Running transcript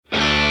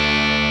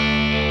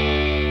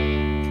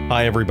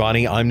Hi,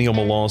 everybody. I'm Neil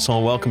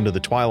Melanson. Welcome to the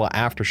Twyla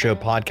After Show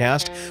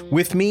podcast.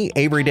 With me,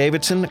 Avery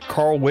Davidson,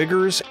 Carl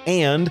Wiggers,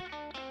 and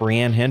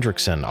Brianne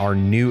Hendrickson, our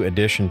new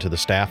addition to the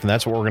staff. And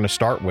that's what we're going to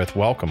start with.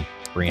 Welcome,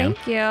 Brianne.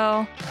 Thank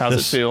you. How's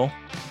it feel?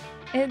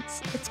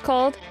 It's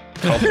cold.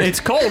 It's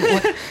cold.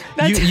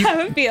 That's how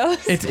it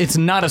feels. It's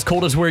not as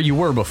cold as where you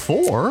were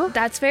before.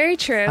 That's very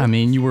true. I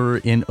mean, you were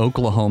in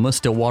Oklahoma,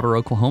 Stillwater,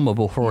 Oklahoma,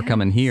 before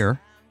coming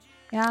here.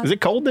 Yeah. Is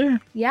it cold there?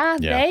 Yeah,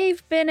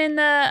 they've been in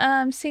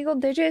the single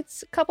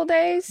digits a couple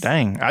days.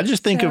 Dang. I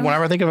just think of,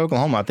 whenever I think of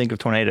Oklahoma, I think of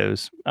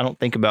tornadoes. I don't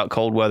think about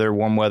cold weather,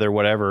 warm weather,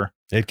 whatever.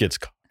 It gets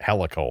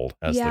hella cold,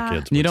 as the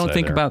kids would You don't say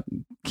think there. about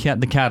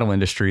the cattle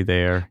industry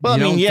there. Well,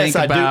 you I mean, don't yes, think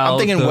I do. about I'm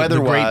thinking the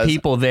weather-wise. great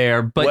people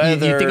there, but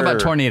you think about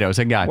tornadoes.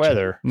 I got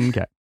Weather. you.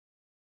 Okay.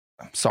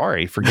 I'm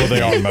sorry. Well, Forgive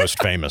they me. are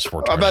most famous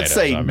for tornadoes. I'm about to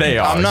say, I mean, they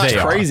are. I'm not They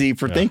are. crazy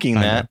for thinking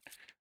I that.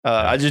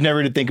 I just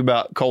never did think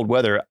about cold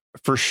weather.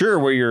 For sure,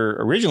 where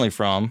you're originally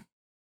from,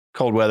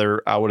 cold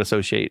weather, I would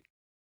associate,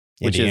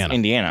 which is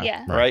Indiana,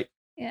 Yeah. right?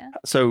 Yeah.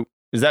 So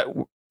is that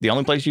the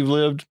only place you've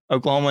lived,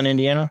 Oklahoma and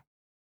Indiana?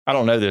 I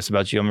don't know this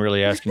about you. I'm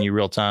really asking you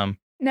real time.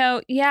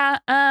 No, yeah.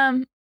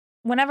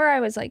 Whenever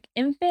I was like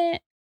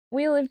infant,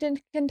 we lived in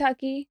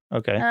Kentucky.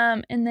 Okay.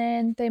 And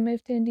then they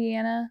moved to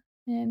Indiana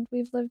and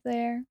we've lived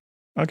there.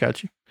 I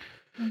got you.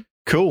 Mm.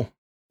 Cool.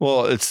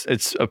 Well,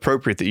 it's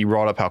appropriate that you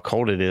brought up how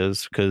cold it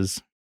is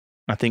because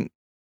I think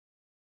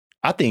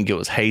it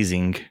was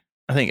hazing.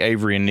 I think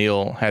Avery and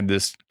Neil had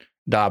this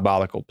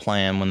diabolical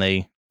plan when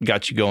they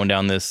got you going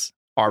down this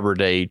Arbor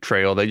Day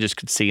trail. They just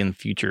could see in the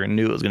future and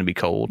knew it was going to be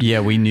cold. Yeah,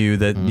 we knew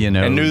that,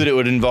 and knew that it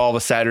would involve a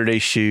Saturday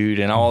shoot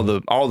and all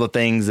the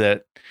things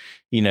that,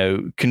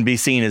 can be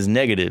seen as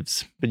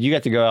negatives. But you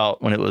got to go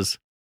out when it was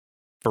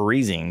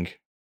freezing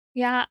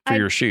Yeah. for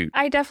your shoot.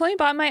 I definitely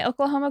bought my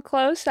Oklahoma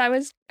clothes. I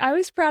was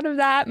proud of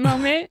that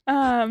moment.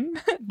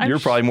 You're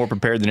probably more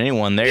prepared than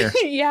anyone there.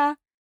 Yeah.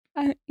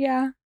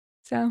 Yeah.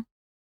 So.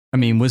 I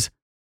mean,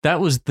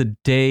 that was the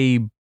day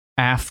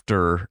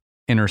after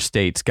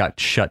interstates got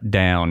shut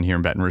down here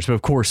in Baton Rouge. But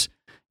of course,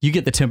 you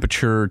get the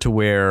temperature to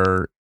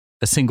where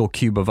a single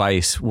cube of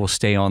ice will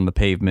stay on the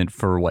pavement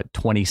for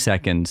 20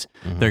 seconds.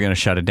 Mhm. They're going to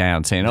shut it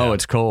down saying, oh,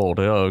 it's cold.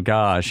 Oh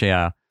gosh.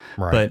 Yeah.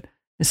 Right.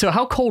 But so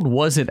how cold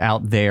was it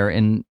out there?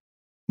 And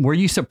were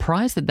you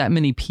surprised that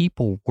many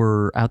people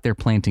were out there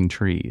planting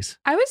trees?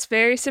 I was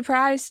very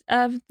surprised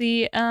of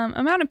the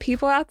amount of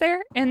people out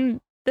there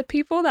and the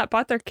people that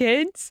brought their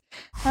kids,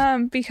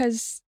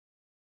 because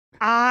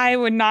I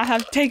would not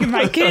have taken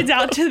my kids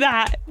out to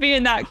that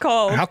being that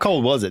cold. How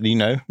cold was it? Do you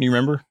know? Do you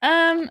remember?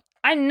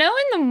 I know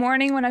in the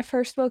morning when I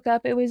first woke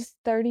up, it was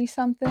 30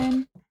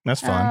 something.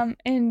 That's fine.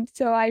 And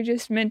so I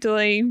just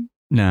mentally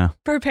No.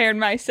 prepared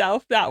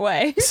myself that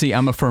way. See,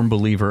 I'm a firm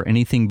believer.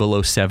 Anything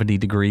below 70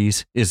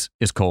 degrees is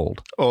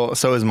cold. Well,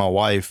 so is my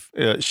wife.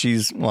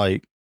 She's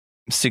like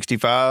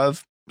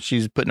 65.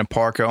 She's putting a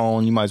parka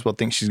on. You might as well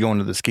think she's going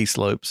to the ski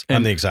slopes.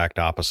 I'm the exact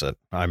opposite.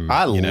 I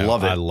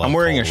love it. I'm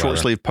wearing a cold short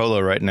weather. sleeve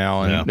polo right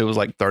now, and it was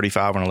like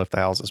 35 when I left the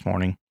house this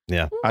morning.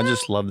 Yeah. I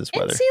just love this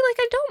weather. And see,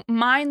 I don't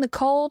mind the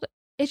cold.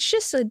 It's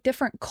just a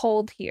different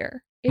cold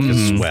here. It's Mhm.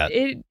 just, Sweat.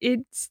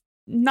 It's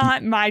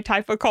not my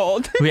type of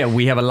cold. Yeah,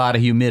 we have a lot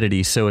of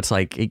humidity, so it's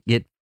like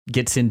it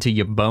gets into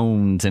your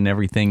bones and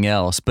everything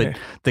else. But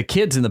the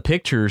kids in the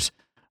pictures,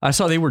 I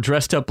saw they were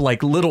dressed up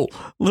like little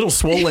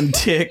swollen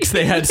ticks.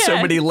 They had so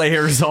Yeah. many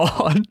layers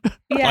on.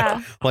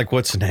 Yeah. Like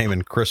what's the name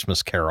in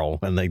Christmas Carol?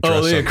 And they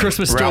dress up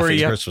Christmas Story. Ralphie.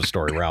 Yeah. Christmas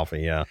Story,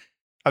 Ralphie. Yeah.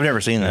 I've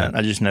never seen that.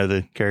 I just know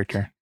the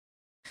character.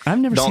 I've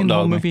never Don't seen the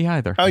whole dog me. movie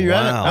either. Oh, you Wow.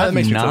 haven't? I've That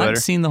makes me feel not better.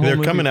 seen the whole They're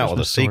movie. coming out with a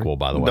Christmas Story. sequel,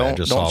 by the way. I Don't-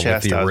 just don't saw with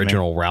chastise the me.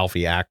 original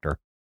Ralphie actor.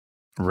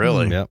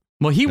 Really? Yep.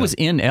 Well, he was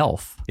in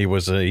Elf. He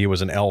was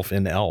an elf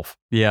in Elf.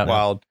 Yeah.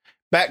 Wild.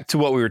 Back to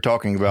what we were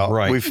talking about.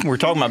 Right. We're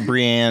talking about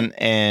Brianne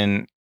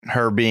and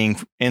her being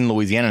in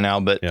Louisiana now,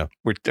 but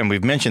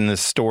we've mentioned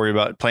this story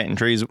about planting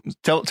trees.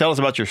 Tell us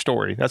about your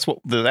story. That's what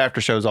the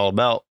after show is all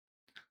about.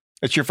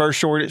 It's your first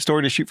story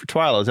to shoot for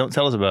Twyla.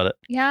 Tell us about it.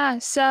 Yeah.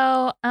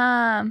 So,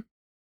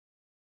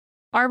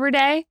 Arbor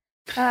Day,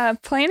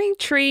 planting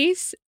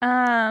trees.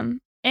 And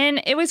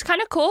it was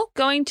kind of cool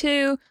going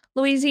to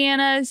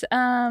Louisiana's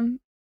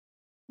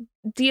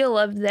deal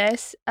of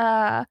this.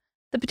 The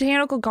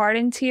botanical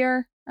gardens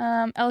here,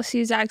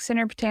 LSU Ag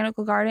Center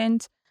Botanical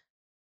Gardens,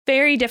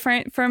 very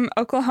different from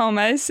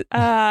Oklahoma's.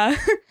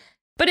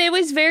 But it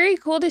was very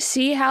cool to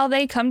see how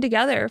they come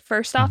together.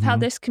 First off, how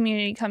this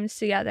community comes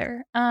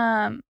together.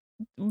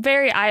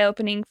 Very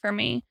eye-opening for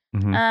me.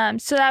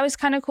 So that was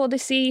kind of cool to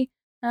see.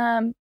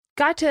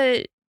 Got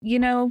to,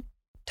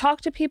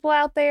 talk to people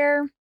out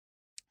there,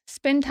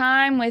 spend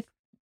time with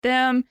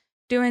them,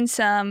 doing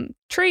some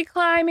tree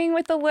climbing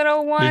with the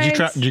little ones.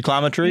 Did you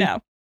climb a tree?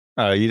 No.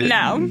 Oh, you didn't.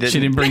 No. She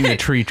didn't bring the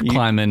tree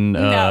climbing.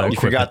 No. You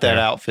forgot that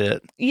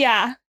outfit.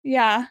 Yeah.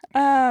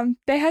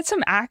 They had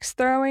some axe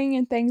throwing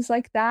and things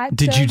like that.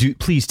 Did so- you do?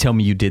 Please tell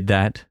me you did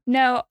that.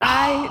 No,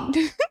 I.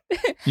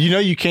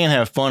 You can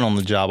have fun on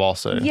the job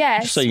also.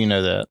 Yes. Just so you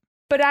know that.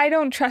 But I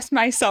don't trust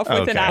myself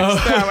with an Okay.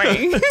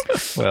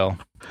 axe throwing. Well,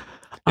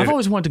 I've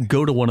always wanted to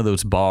go to one of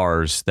those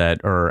bars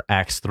that are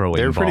axe throwing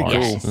They're bars. pretty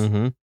cool. Yes.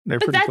 Mm-hmm. They're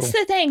But pretty that's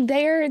cool. the thing.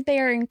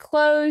 They're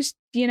enclosed,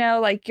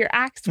 like your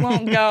axe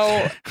won't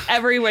go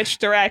every which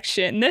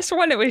direction. This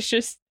one, it was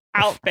just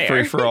out there.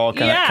 Free for all,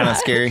 kind of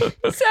scary.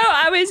 So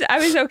I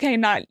was okay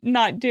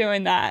not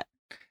doing that.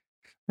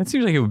 That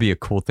seems like it would be a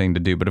cool thing to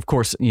do. But of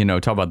course,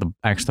 talk about the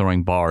axe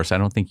throwing bars. I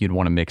don't think you'd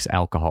want to mix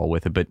alcohol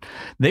with it, but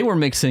they were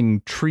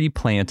mixing tree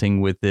planting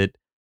with it.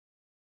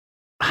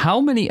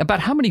 How many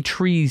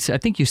trees? I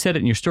think you said it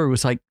in your story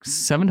was like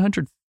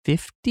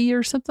 750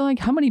 or something. Like,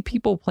 how many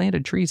people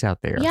planted trees out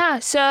there? Yeah.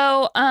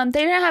 So they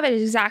didn't have an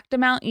exact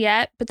amount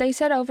yet, but they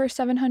said over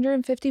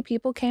 750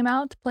 people came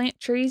out to plant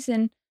trees,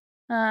 and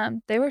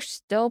they were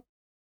still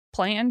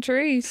planting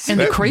trees. And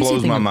the That crazy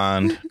blows thing my ab-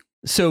 mind.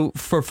 So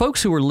for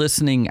folks who are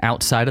listening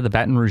outside of the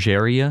Baton Rouge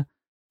area,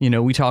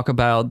 we talk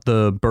about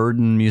the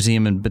Burden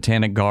Museum and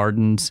Botanic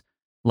Gardens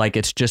like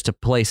it's just a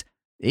place.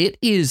 It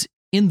is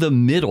in the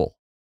middle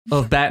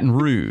of Baton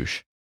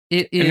Rouge.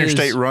 It is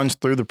Interstate runs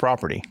through the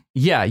property.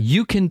 Yeah,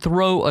 you can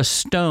throw a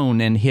stone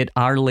and hit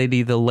Our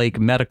Lady of the Lake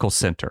Medical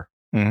Center.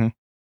 Mm-hmm.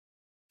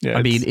 Yeah,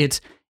 I mean,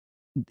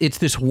 it's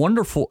this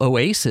wonderful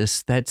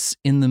oasis that's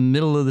in the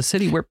middle of the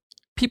city where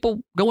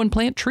people go and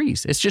plant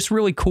trees. It's just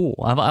really cool.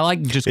 I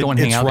like just going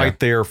hang It's out right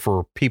there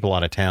for people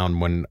out of town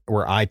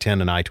where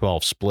I-10 and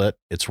I-12 split.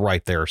 It's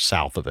right there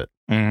south of it.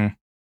 Mhm.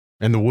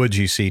 And the woods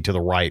you see to the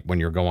right when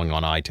you're going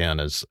on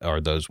I-10 are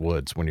those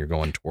woods when you're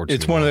going towards.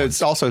 It's New one of Orleans.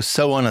 it's also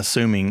so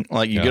unassuming.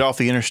 Like you Yeah. get off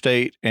the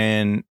interstate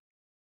and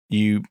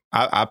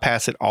I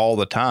pass it all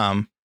the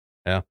time.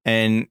 Yeah.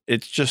 And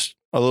it's just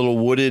a little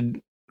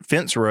wooded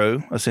fence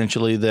row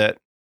essentially that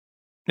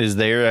is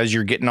there as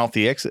you're getting off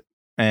the exit.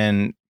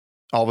 And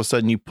all of a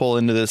sudden you pull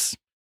into this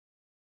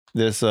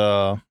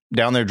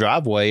down their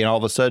driveway, and all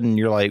of a sudden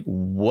you're like,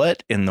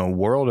 what in the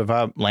world have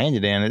I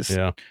landed in? It's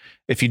Yeah.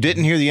 If you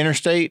didn't hear the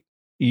interstate,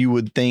 you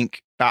would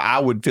think I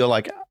would feel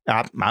like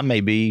I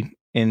may be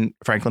in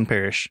Franklin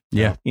Parish.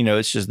 Yeah.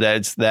 It's just that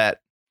it's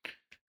that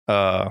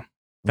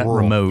That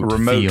Rural.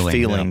 remote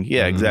feeling.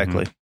 Yeah, Mhm.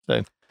 exactly.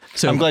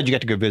 So I'm glad you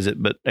got to go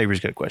visit, but Avery's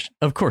got a question.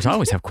 of course, I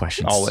always have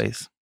questions.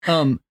 Always.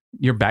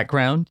 Your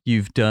background,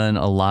 you've done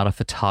a lot of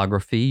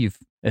photography,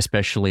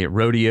 especially at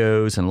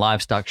rodeos and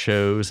livestock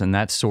shows and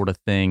that sort of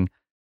thing.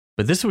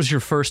 But this was your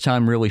first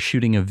time really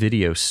shooting a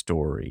video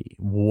story.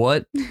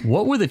 What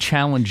were the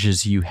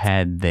challenges you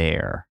had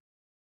there?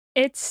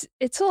 It's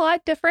a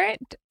lot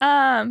different.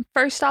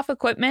 First off,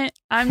 equipment.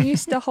 I'm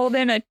used to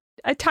holding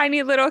a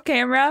tiny little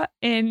camera,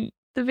 and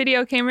the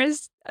video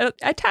camera's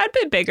a tad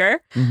bit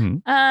bigger.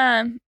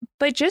 Mm-hmm.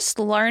 But just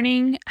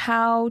learning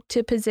how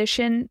to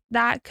position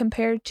that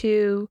compared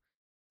to,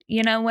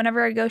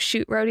 whenever I go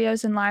shoot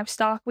rodeos and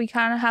livestock, we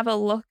kind of have a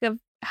look of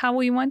how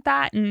we want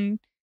that, and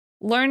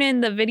learning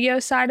the video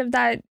side of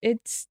that,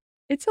 it's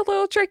a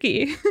little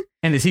tricky.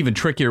 And it's even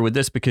trickier with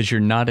this because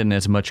you're not in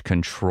as much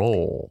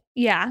control.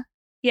 Yeah.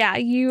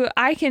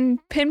 I can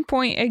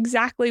pinpoint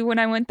exactly when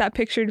I want that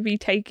picture to be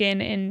taken.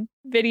 In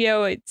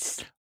video,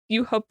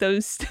 you hope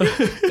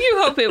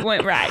it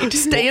went right.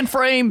 Stay in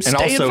frame. And Stay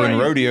also in frame. in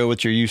rodeo,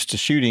 what you're used to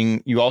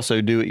shooting, you also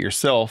do it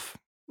yourself,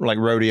 like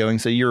rodeoing.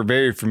 So you're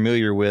very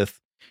familiar with,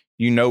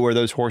 where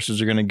those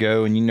horses are going to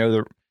go, and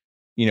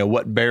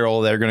what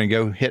barrel they're going to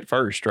go hit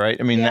first, right?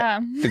 I mean, Yeah.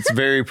 it's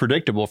very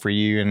predictable for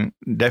you, and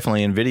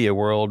definitely in video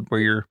world where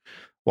you're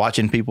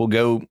watching people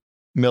go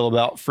mill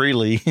about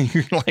freely.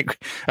 You're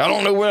like, I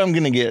don't know what I'm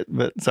going to get,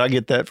 but so I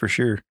get that for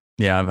sure.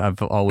 Yeah,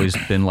 I've always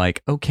been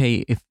like,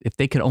 okay, if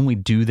they could only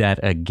do that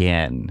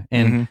again.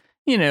 And,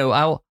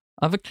 Mhm.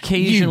 I've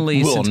occasionally,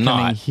 You will since coming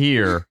not.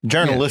 here,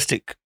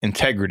 Journalistic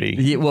integrity.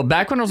 yeah, well,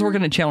 back when I was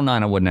working at Channel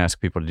 9, I wouldn't ask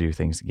people to do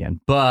things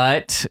again.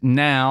 But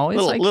now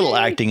it's Little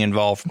hey, acting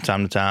involved from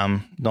time to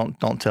time. Don't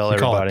tell We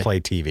call everybody. it play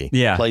TV.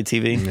 Yeah. Play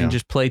TV. And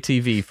just play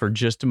TV for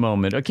just a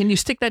moment. Can you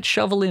stick that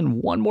shovel in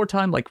one more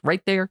time, like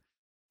right there?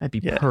 That'd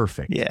be Yeah.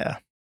 perfect. Yeah.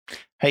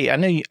 Hey, I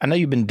know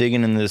you've been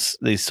digging in these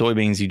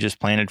soybeans you just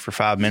planted for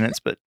 5 minutes,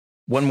 but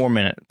one more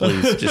minute,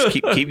 please. Just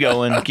keep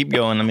going. Keep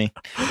going. Let me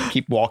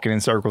keep walking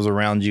in circles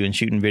around you and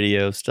shooting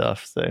video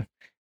stuff. So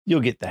you'll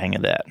get the hang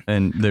of that.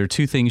 And there are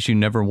two things you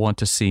never want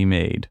to see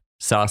made: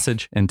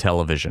 sausage and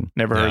television.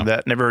 Never Yeah. heard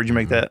that. Never heard you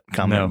make that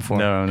comment before.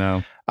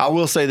 No. I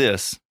will say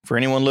this for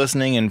anyone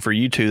listening, and for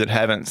you two that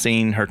haven't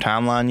seen her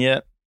timeline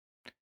yet,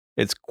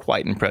 it's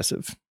quite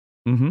impressive.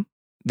 Mm-hmm.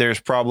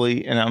 There's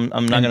probably, and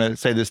I'm not going to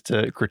say this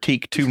to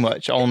critique too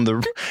much on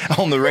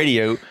the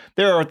radio.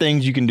 There are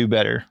things you can do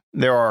better.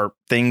 There are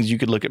things you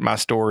could look at my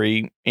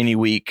story any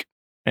week,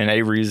 and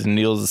Avery's and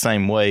Neil's the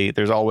same way.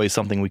 There's always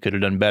something we could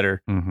have done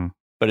better, Mm-hmm.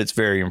 but it's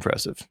very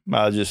impressive.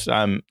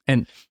 I'm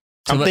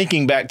So let-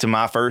 thinking back to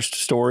my first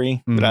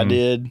story that I Mhm.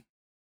 did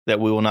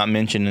that we will not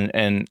mention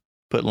and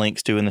put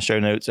links to in the show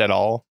notes at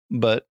all.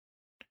 But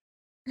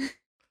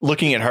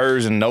looking at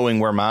hers and knowing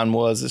where mine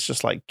was, it's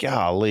just like,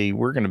 golly,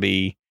 we're going to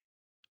be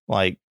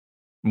like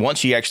once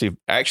she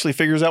actually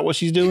figures out what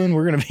she's doing,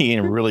 we're going to be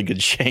in really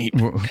good shape.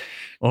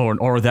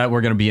 Or that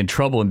we're going to be in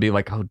trouble and be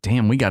like, oh,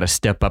 damn, we got to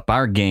step up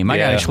our game. I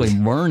got to actually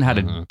learn how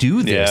to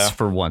do this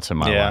for once in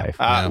my life.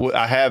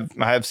 I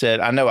have said,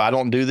 I know I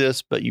don't do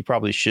this, but you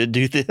probably should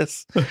do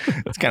this.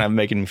 It's kind of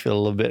making me feel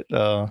a little bit,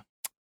 a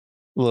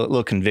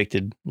little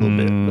convicted, a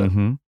little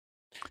bit.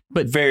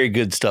 But very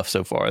good stuff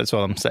so far. That's what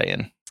I'm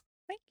saying.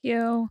 Thank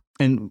you.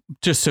 And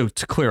just so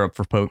to clear up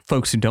for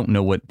folks who don't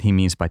know what he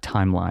means by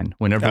timeline,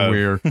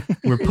 whenever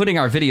we're putting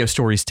our video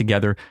stories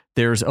together,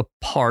 there's a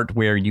part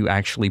where you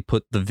actually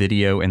put the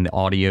video and the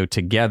audio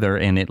together,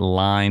 and it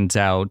lines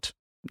out,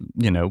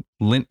 in a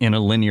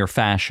linear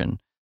fashion.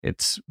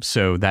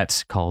 So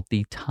that's called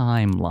the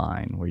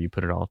timeline, where you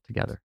put it all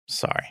together.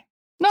 Sorry.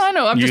 No, I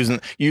know. I'm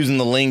using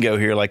the lingo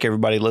here, like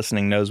everybody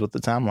listening knows what the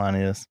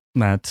timeline is.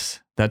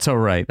 That's all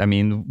right. I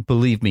mean,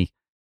 believe me.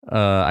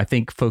 I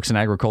think folks in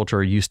agriculture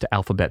are used to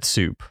alphabet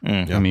soup.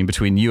 I mean,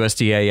 between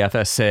USDA,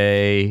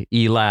 FSA,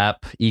 ELAP,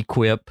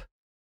 EQIP.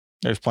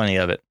 There's plenty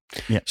of it.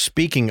 Yeah.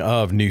 Speaking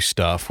of new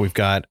stuff, we've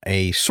got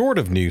a sort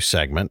of new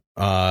segment,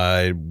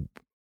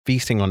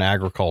 Feasting on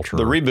Agriculture.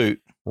 The reboot.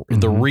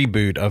 The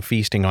reboot of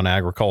Feasting on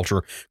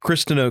Agriculture.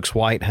 Kristen Oaks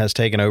White has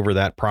taken over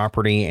that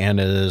property and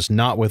is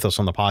not with us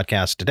on the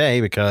podcast today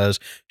because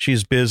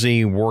she's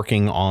busy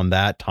working on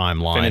that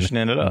timeline, finishing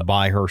it up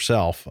by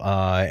herself.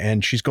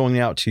 And she's going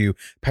out to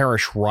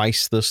Parish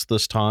Rice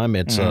this time.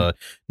 It's a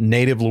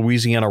native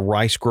Louisiana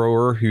rice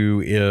grower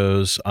who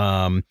is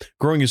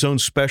growing his own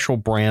special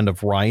brand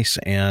of rice.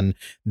 And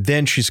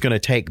then she's going to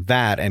take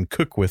that and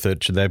cook with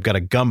it. So they've got a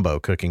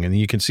gumbo cooking, and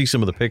you can see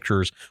some of the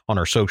pictures on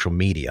our social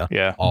media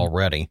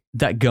already.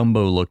 That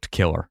gumbo looked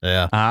killer.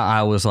 Yeah.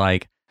 I was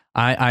like,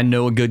 I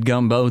know a good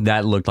gumbo.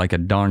 That looked like a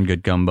darn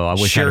good gumbo. I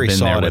wish Sherry I'd been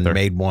saw there it with and her.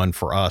 made one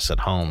for us at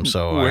home.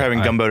 So we're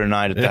having gumbo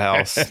tonight at the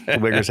house. The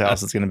Wiggers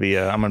house. It's going to be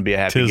I'm going to be a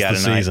happy guy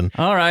tonight. Season.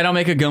 All right, I'll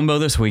make a gumbo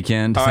this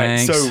weekend. All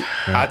Thanks. right, so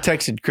I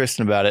texted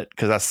Kristen about it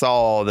because I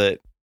saw that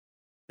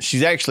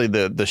she's actually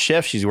the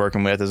chef she's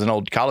working with is an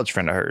old college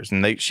friend of hers,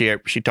 and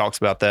she talks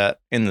about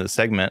that in the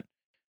segment.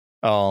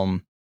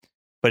 But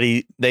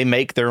they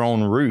make their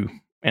own roux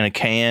in a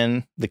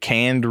can, the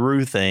canned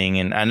roux thing,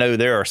 and I know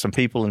there are some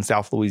people in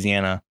South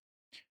Louisiana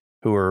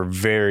who are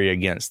very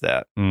against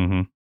that.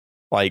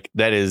 Like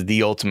that is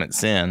the ultimate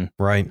sin,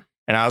 right?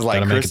 And I was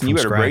like, Kristen, you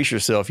better brace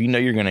yourself. You know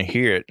you're going to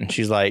hear it. And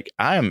she's like,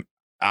 I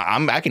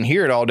can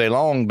hear it all day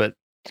long, but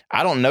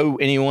I don't know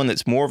anyone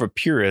that's more of a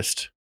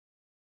purist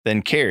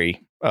than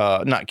Carrie.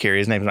 Not Carrie.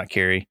 His name's not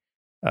Carrie.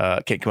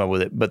 Can't come up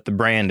with it, but the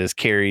brand is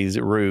Carrie's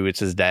Roux. It's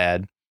his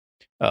dad.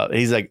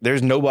 He's like,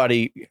 there's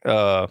nobody.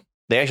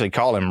 They actually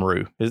call him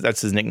Roux.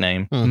 That's his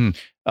nickname.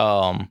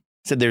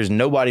 Said there's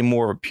nobody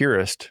more of a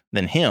purist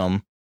than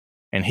him,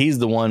 and he's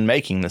the one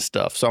making this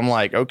stuff. So I'm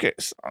like, okay,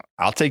 so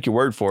I'll take your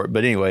word for it.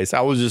 But anyways, I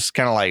was just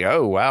kind of like,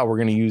 oh wow, we're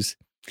gonna use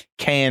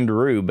canned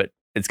roux, but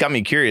it's got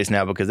me curious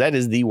now because that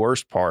is the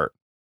worst part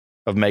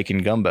of making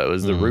gumbo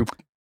is the roux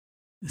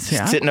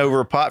sitting over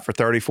a pot for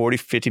 30, 40,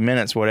 50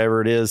 minutes,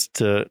 whatever it is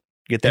to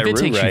get that roux right.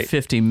 If it takes you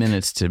 50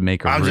 minutes to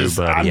make a roux,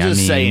 buddy, I'm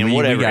just saying,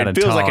 whatever. It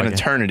feels like an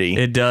eternity.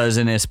 It does,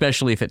 and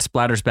especially if it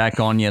splatters back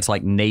on you, it's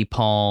like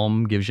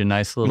napalm, gives you a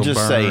nice little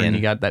burn. Saying,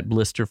 you got that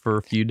blister for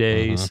a few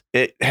days.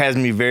 It has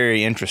me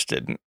very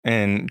interested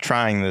in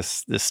trying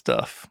this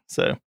stuff.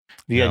 So, have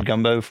you had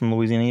gumbo from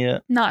Louisiana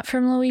yet? Not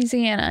from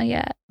Louisiana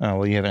yet. Oh,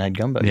 well, you haven't had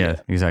gumbo yet.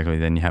 Yeah, exactly.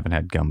 Then you haven't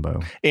had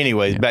gumbo.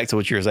 Anyways, back to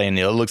what you were saying,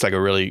 Neil. It looks like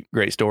a really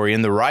great story.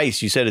 And the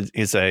rice, you said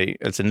it's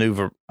a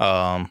new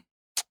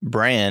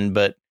brand,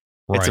 but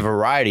it's a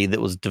variety that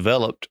was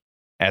developed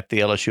at the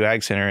LSU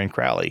Ag Center in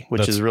Crowley,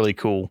 which is really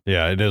cool.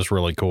 Yeah, it is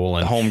really cool.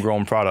 And a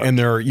homegrown product. And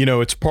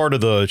it's part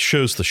of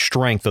shows the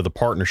strength of the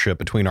partnership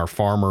between our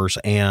farmers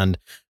and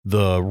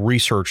the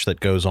research that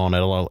goes on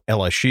at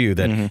LSU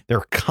that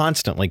they're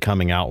constantly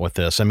coming out with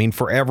this. I mean,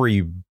 for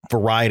every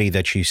variety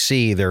that you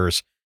see,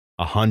 there's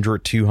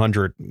 100,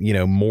 200,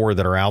 more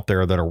that are out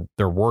there that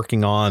they're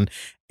working on.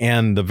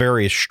 And the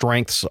various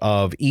strengths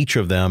of each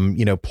of them,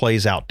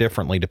 plays out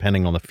differently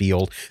depending on the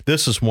field.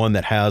 This is one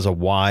that has a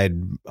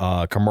wide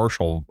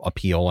commercial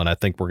appeal, and I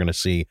think we're going to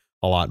see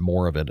a lot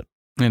more of it.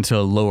 Into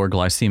a lower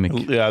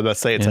glycemic. Yeah, I was about to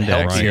say it's a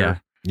healthier. Right.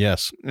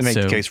 Yes. They make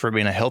the case for it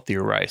being a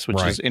healthier rice,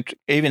 which is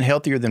even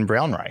healthier than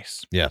brown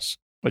rice. Yes.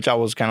 Which I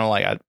was kind of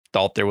like, I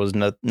thought there was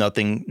no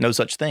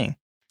such thing.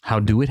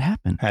 How do it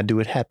happen?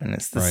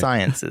 It's the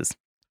sciences.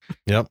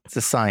 Yep. It's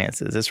the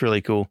sciences. It's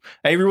really cool.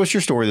 Avery, what's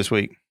your story this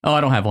week? Oh,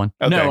 I don't have one.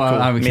 Okay, no, cool.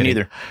 I'm Me kidding.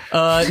 neither.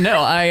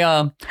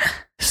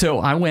 So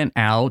I went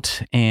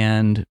out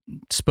and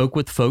spoke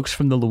with folks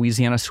from the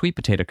Louisiana Sweet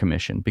Potato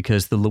Commission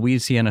because the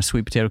Louisiana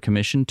Sweet Potato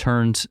Commission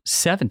turns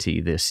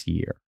 70 this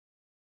year.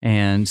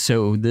 And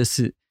so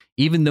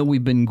even though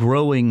we've been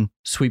growing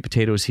sweet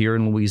potatoes here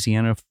in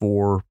Louisiana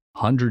for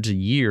hundreds of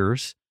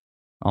years,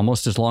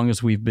 almost as long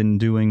as we've been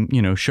doing,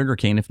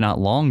 sugarcane, if not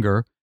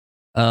longer,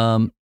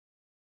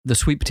 the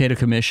Sweet Potato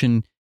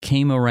Commission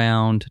came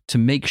around to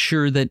make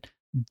sure that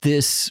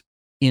this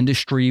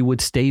industry would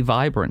stay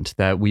vibrant,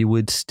 that we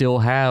would still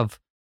have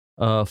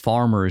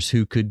farmers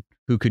who could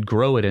who could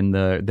grow it, and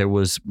there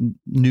was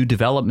new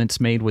developments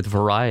made with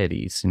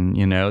varieties. And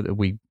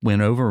we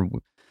went over,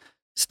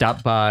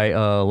 stopped by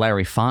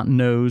Larry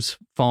Fontenot's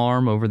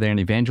farm over there in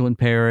Evangeline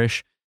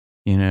Parish.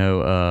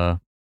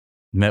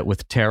 Met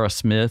with Tara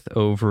Smith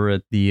over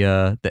at the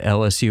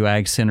LSU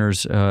Ag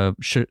Center's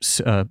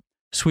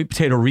sweet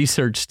potato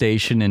research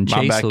station in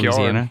My Chase, backyard.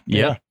 Louisiana.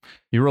 Yeah.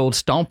 Your old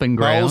stomping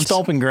grounds. My old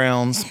stomping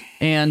grounds.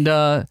 And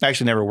I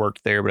actually never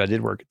worked there, but I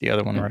did work at the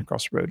other one right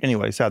across the road.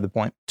 Anyway, side the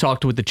point.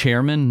 talked with the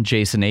chairman,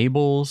 Jason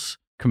Abels,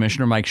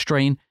 Commissioner Mike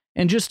Strain,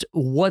 and just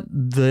what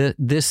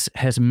this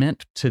has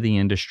meant to the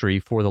industry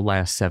for the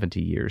last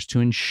 70 years to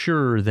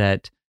ensure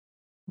that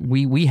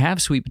we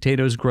have sweet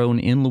potatoes grown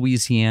in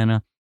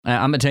Louisiana.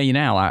 I'm going to tell you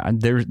now,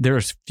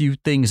 there's few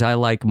things I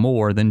like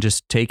more than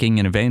just taking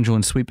an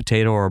Evangeline sweet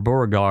potato or a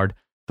Beauregard,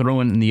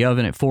 throwing it in the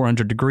oven at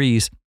 400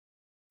 degrees,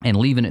 and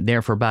leaving it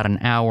there for about an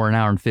hour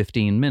and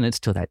 15 minutes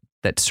till that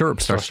syrup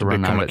starts to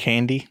run out become of a it.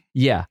 candy.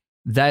 Yeah,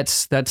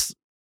 that's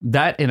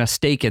that in a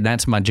steak, and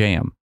that's my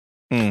jam.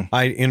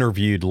 I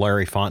interviewed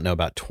Larry Fontenot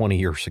about 20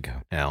 years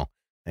ago now,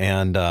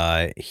 and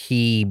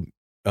he,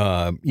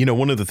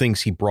 one of the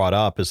things he brought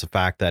up is the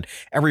fact that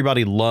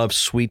everybody loves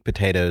sweet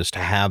potatoes to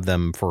have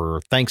them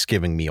for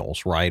Thanksgiving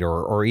meals, right,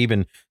 or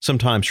even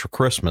sometimes for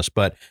Christmas,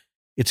 but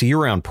it's a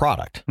year-round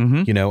product,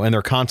 Mhm. and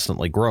they're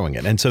constantly growing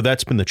it, and so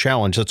that's been the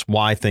challenge. That's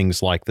why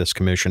things like this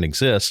commission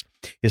exists,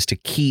 is to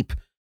keep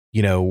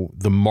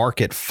the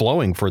market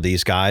flowing for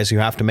these guys who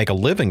have to make a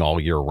living all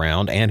year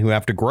round and who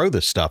have to grow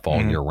this stuff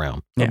all year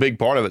round. Yeah. A big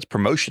part of it's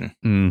promotion.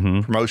 Mm-hmm.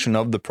 Promotion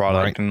of the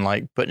product Right. and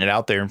like putting it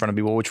out there in front of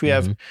people, which we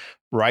have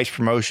rice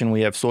promotion,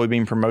 we have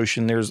soybean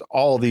promotion. There's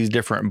all these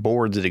different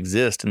boards that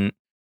exist, and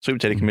Sweet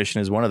Potato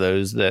Commission is one of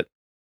those that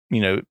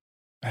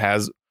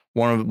has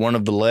one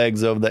of the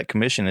legs of that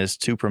commission is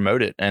to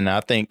promote it. And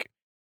I think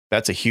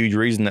that's a huge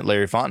reason that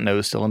Larry Fontenot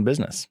is still in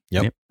business.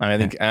 Yep. I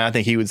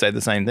think he would say the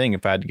same thing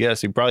if I had to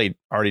guess. He probably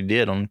already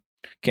did on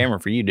camera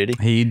for you, did he?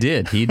 He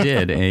did. He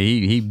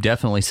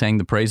definitely sang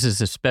the praises,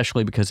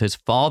 especially because his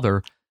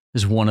father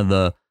is one of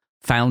the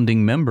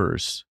founding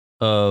members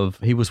of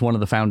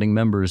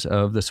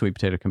the Sweet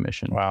Potato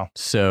Commission. Wow.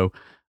 So,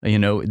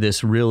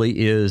 this really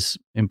is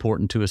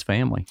important to his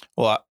family.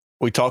 Well,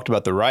 we talked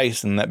about the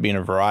rice and that being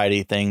a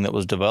variety that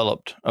was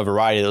developed at the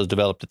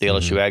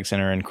LSU Ag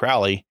Center in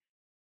Crowley.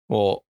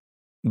 Well,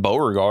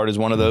 Beauregard is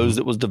one of those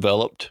that was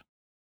developed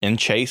in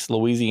Chase,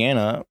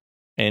 Louisiana,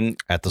 and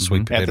At the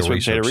Sweet Potato,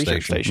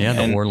 Research Station. Yeah,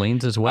 the And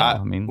Orleans as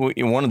well.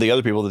 one of the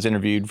other people that's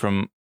interviewed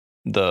from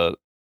the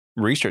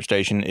research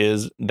station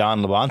is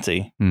Don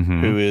Labonte,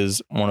 Mhm. who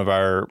is one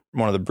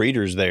of the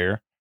breeders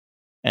there,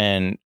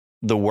 and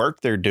the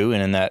work they're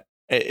doing in that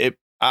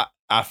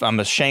I'm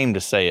ashamed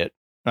to say it.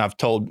 I've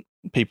told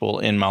people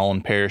in my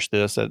own parish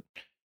this,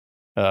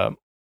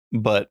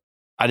 but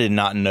I did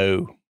not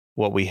know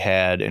what we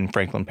had in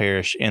Franklin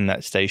Parish in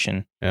that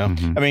station. Yeah.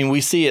 Mhm. I mean,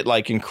 we see it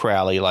like in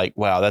Crowley, like,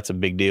 wow, that's a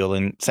big deal.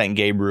 In St.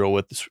 Gabriel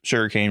with the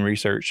sugarcane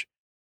research,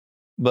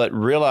 but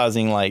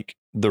realizing like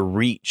the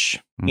reach,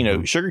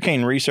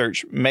 sugarcane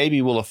research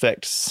maybe will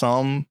affect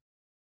some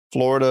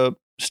Florida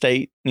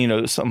state,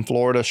 some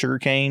Florida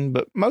sugarcane,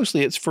 but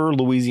mostly it's for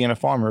Louisiana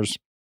farmers.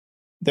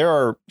 There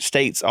are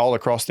states all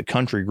across the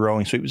country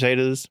growing sweet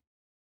potatoes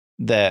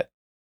that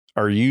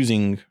are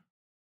using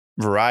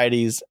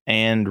varieties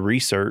and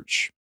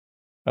research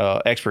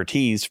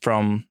expertise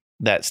from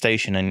that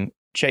station in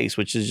Chase,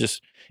 which is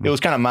just, it was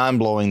kind of mind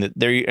blowing that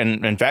there,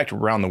 and in fact,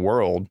 around the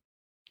world,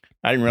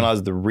 I didn't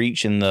realize the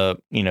reach and the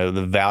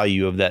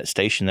value of that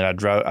station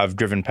that I've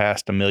driven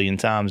past a million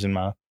times in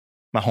my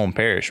home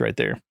parish right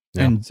there.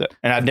 Yeah.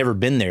 And I'd never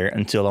been there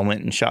until I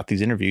went and shot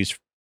these interviews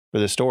for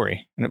this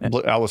story. And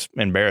I was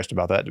embarrassed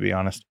about that, to be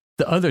honest.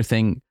 The other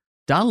thing,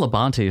 Don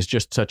Labonte is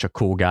just such a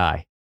cool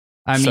guy.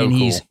 I So mean, cool.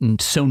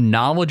 he's so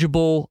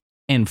knowledgeable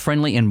and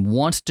friendly and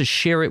wants to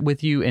share it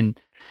with you. And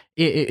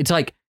it's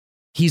like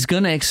he's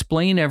going to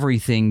explain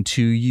everything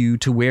to you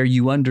to where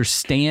you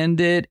understand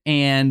it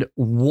and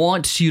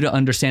wants you to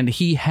understand it.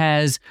 He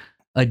has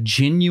a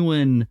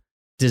genuine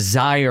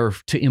desire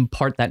to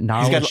impart that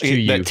knowledge to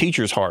you. That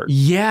teacher's heart.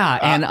 Yeah.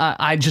 And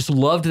I just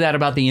loved that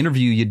about the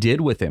interview you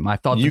did with him. I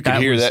thought You could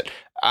hear was, that.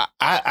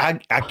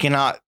 I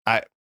cannot.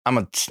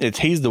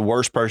 He's the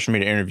worst person for me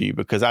to interview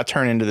because I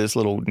turn into this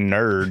little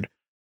nerd.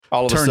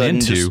 All of a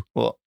sudden,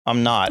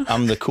 I'm not.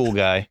 I'm the cool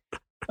guy.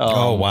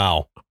 Oh,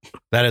 wow.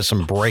 That is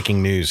some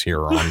breaking news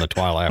here on the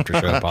Twilight After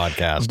Show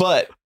podcast.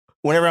 But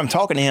whenever I'm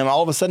talking to him,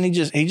 all of a sudden he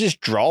just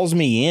draws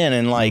me in,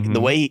 and like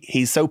the way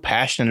he's so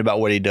passionate about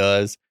what he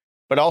does,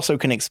 but also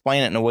can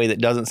explain it in a way that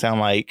doesn't sound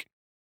like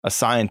a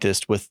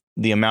scientist with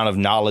the amount of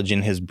knowledge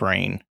in his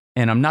brain.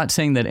 And I'm not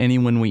saying that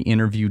anyone we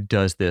interview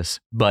does this,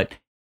 but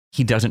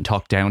he doesn't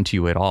talk down to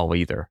you at all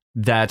either.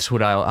 That's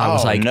what I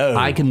was like, no.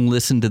 I can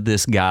listen to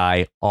this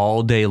guy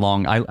all day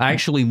long. I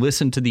actually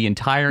listened to the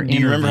entire interview.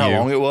 Do you remember how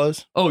long it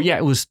was? Oh, yeah.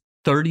 It was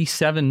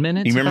 37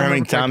 minutes. Do you remember if I how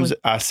many correctly? times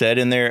I said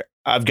in there,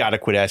 I've got to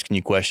quit asking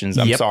you questions.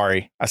 I'm Yep.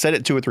 sorry. I said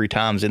it 2 or 3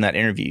 times in that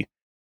interview.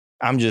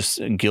 I'm just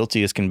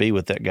guilty as can be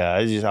with that guy.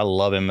 I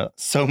love him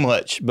so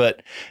much,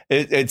 but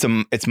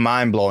it's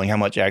mind blowing how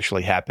much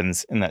actually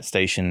happens in that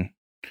station.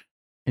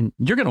 And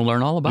you're going to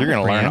learn all about it. You're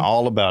going to learn Fran.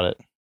 all about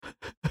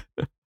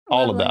it.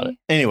 All about it. Lovely.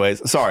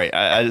 Anyways, sorry,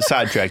 I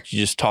sidetracked you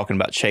just talking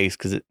about Chase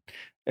because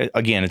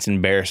again, it's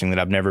embarrassing that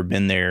I've never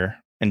been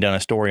there and done a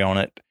story on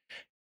it.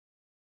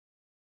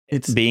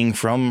 It's Being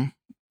from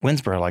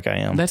Winsboro like I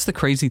am. That's the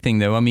crazy thing,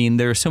 though. I mean,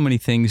 there are so many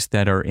things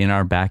that are in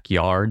our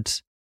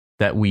backyards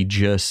that we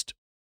just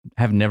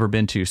have never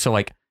been to. So,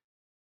 like,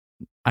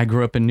 I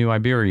grew up in New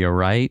Iberia,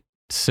 right?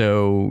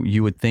 So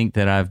you would think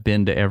that I've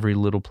been to every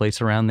little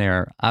place around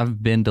there.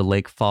 I've been to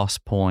Lake Foss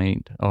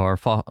Point or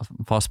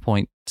Foss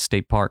Point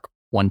State Park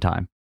one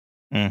time.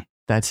 Mm.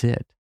 That's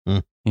it.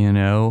 Mm. You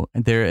know,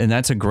 and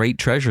that's a great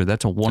treasure.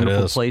 That's a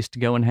wonderful is. place to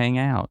go and hang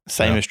out.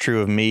 Same Yeah. is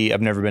true of me.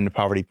 I've never been to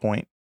Poverty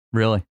Point,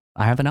 Really,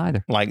 I haven't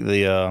either. like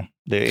the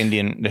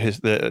Indian,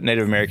 the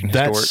Native American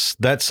historic.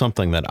 That's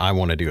something that I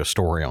want to do a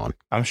story on,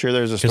 I'm sure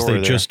there's a because story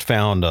they there. just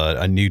found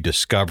a new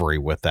discovery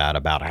with that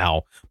about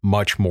how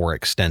much more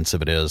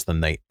extensive it is than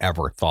they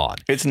ever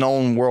thought. It's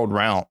known world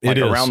round, like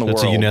It is. around the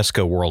It's world, a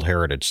UNESCO World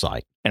Heritage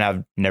Site. and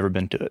I've never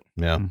been to it.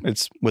 Yeah.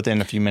 It's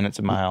within a few minutes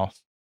of my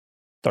house,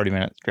 30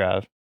 minutes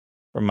drive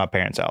from my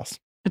parents' house.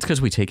 It's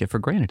because we take it for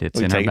granted. It's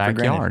We in our take it for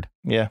granted. backyard.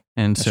 Yeah,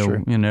 And That's so,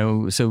 true. you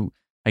know, so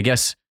I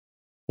guess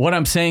what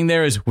I'm saying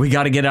there is we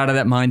got to get out of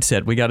that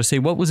mindset. We got to say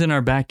what was in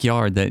our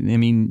backyard that, I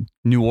mean,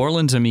 New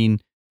Orleans, I mean,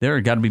 there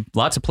got to be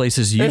lots of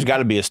places there's got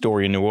to be a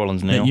story in New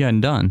Orleans, Neil. that you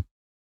hadn't done.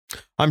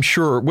 I'm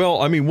sure.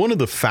 Well, I mean, one of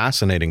the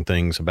fascinating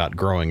things about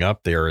growing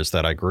up there is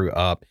that I grew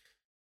up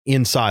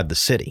inside the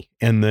city,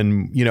 and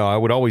then I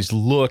would always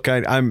look.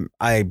 I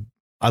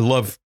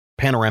love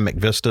panoramic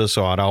vistas,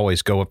 so I'd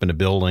always go up into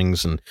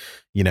buildings and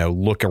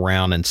look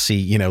around and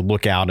see,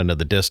 look out into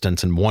the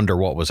distance and wonder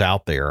what was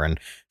out there. And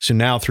so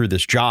now through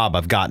this job,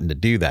 I've gotten to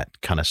do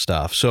that kind of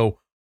stuff. So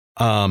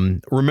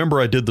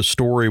remember, I did the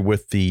story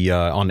with the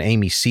on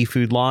Amy's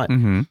seafood lot.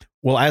 Mm-hmm.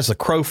 Well, as the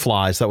crow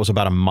flies, that was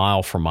about a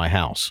mile from my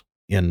house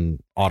in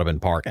Audubon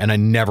Park. And I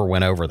never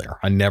went over there.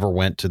 I never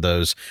went to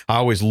those. I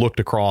always looked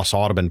across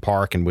Audubon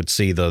Park and would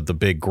see the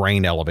big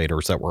grain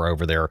elevators that were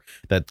over there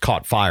that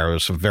caught fire. It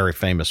was a very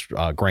famous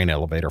grain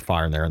elevator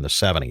fire in there in the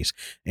 70s.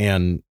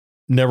 And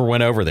never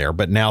went over there.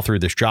 But now through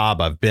this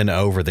job, I've been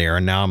over there,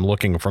 and now I'm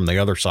looking from the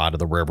other side of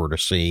the river to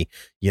see,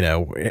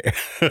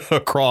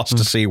 across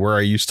to see where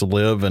I used to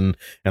live and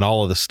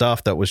all of the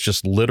stuff that was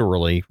just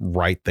literally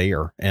right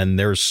there. And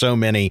there's so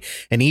many,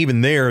 and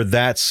even there,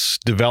 that's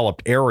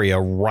developed area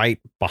right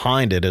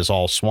behind it is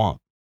all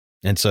swamp.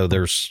 And so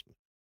there's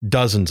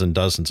dozens and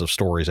dozens of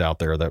stories out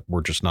there that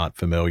we're just not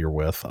familiar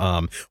with.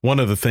 One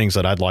of the things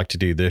that I'd like to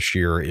do this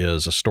year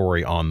is a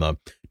story on the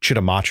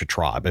Chitimacha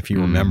tribe. If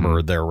you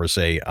remember, there was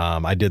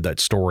I did that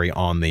story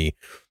on the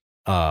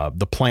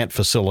plant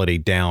facility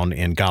down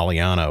in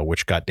Galliano,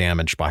 which got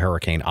damaged by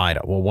Hurricane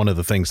Ida. Well, one of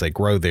the things they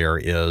grow there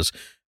is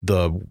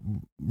the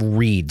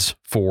reeds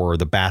for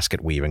the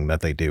basket weaving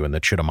that they do in the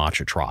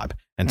Chitimacha tribe.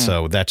 And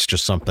so that's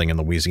just something in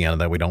Louisiana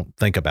that we don't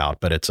think about,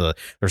 but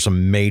there's a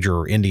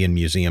major Indian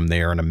museum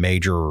there and a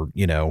major,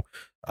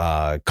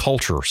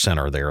 culture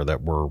center there that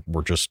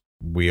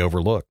we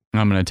overlook.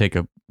 I'm going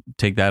to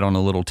take that on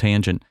a little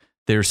tangent.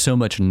 There's so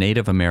much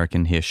Native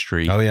American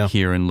history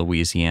here in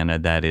Louisiana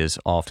that is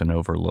often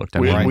overlooked.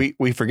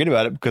 We forget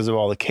about it because of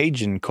all the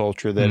Cajun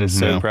culture that is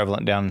so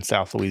prevalent down in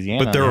South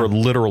Louisiana. But there are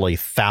literally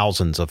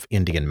thousands of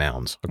Indian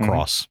mounds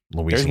across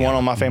Louisiana. There's one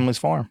on my family's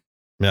farm.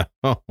 Yeah.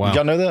 Oh, wow. Did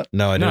y'all know that?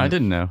 No, I didn't. No, I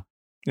didn't know.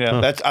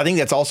 Yeah, Huh. I think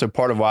that's also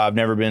part of why I've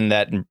never been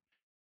that.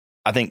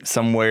 I think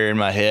somewhere in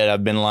my head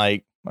I've been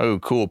like, oh,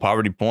 cool,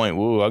 Poverty Point.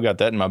 Woo, I got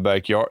that in my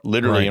backyard,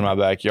 literally in my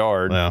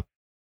backyard. Yeah.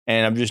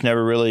 And I've just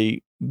never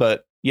really,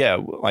 but yeah,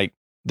 like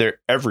they're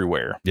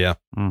everywhere.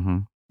 Mm-hmm.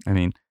 I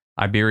mean,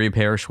 Iberia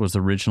Parish was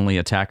originally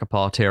a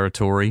Takapaw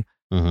territory.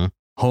 Mm-hmm.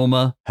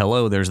 Homa,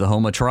 hello, there's the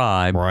Homa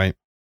tribe. Right.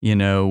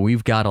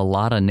 We've got a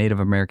lot of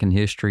Native American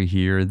history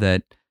here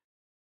that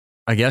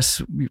I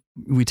guess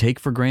we take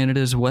for granted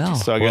as well.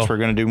 So I guess we're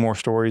going to do more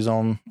stories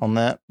on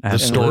that. The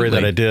story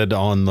that I did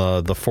on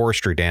the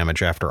forestry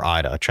damage after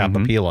Ida,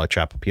 Chapapila.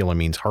 Chapapila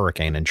means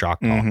hurricane in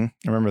Choctaw. I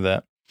remember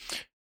that.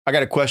 I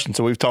got a question.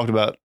 So we've talked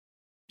about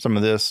some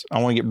of this.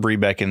 I want to get Bree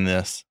back in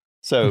this.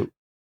 So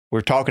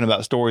we're talking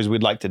about stories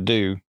we'd like to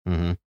do.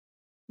 Mm-hmm.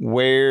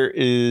 Where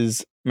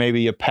is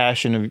maybe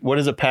what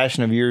is a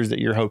passion of yours that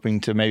you're hoping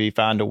to maybe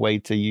find a way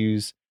to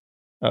use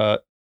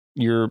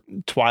your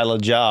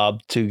Twyla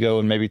job to go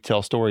and maybe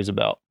tell stories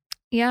about?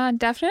 Yeah,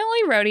 definitely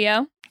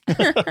rodeo. You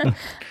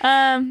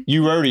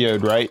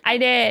rodeoed, right? I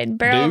did.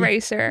 Barrel Do?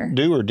 racer.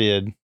 Do or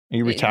did? Are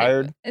you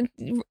retired?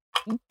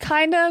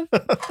 Kind of.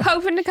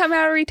 Hoping to come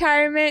out of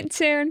retirement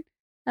soon.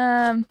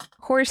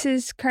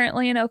 Horses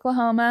currently in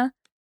Oklahoma.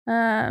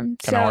 Kind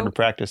of hard to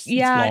practice.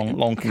 Yeah, It's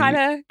long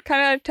commute.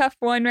 kind of tough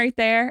one right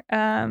there.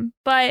 But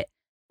I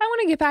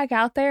want to get back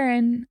out there,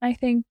 and I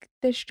think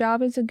this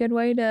job is a good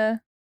way to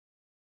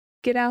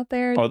get out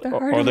there the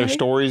hard Are there way.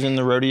 stories in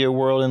the rodeo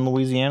world in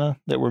Louisiana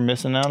that we're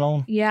missing out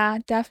on? Yeah,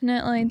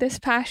 definitely. This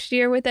past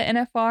year with the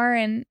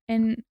NFR,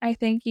 and I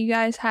think you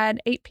guys had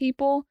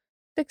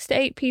 6 to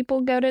 8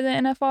 people go to the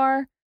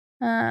NFR.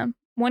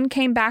 One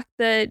came back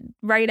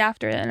right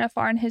after the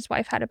NFR, and his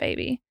wife had a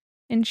baby,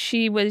 and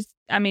she went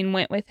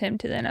with him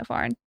to the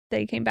NFR, and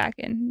they came back,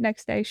 and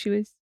next day she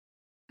was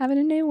having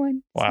a new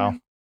one. Wow.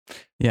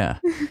 Yeah.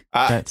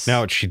 That's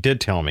Now, she did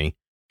tell me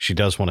she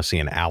does want to see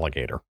an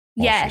alligator.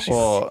 Yes.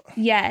 Well,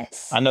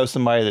 Yes. I know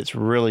somebody that's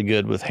really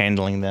good with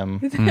handling them.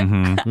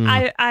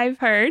 Mhm. I've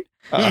heard.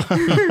 And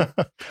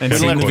We don't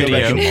seeing have to go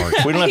back video. in-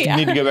 we don't have to Yeah.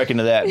 need to go back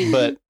into that.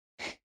 But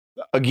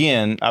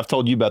again, I've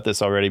told you about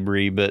this already,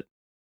 Bree, but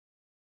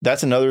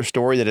that's another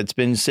story that it's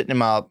been sitting in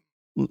my,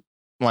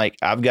 like,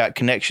 I've got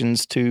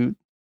connections to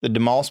the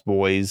DeMoss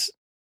boys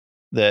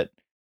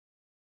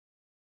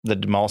the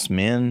DeMoss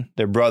men,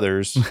 they're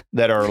brothers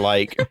that are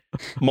like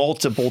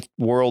multiple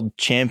world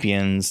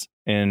champions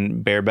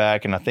in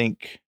bareback and I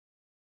think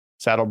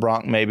saddle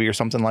bronc maybe or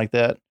something like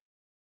that.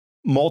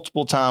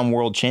 Multiple time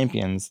world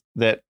champions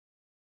that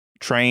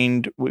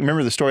trained.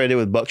 Remember the story I did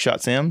with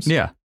Buckshot Sims?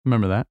 Yeah,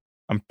 remember that.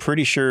 I'm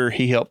pretty sure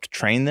he helped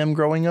train them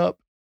growing up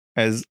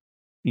as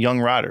young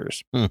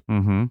riders.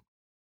 Mm-hmm.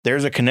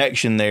 There's a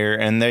connection there,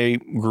 and they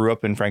grew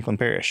up in Franklin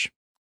Parish.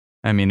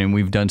 I mean, and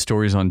we've done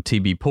stories on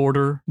TB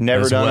Porter.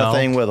 Never as done well. a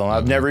thing with them.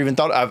 I've Mhm. never even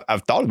thought.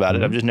 I've thought about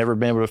it. I've Mhm. just never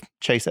been able to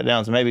chase that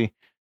down. So maybe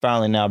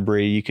finally now,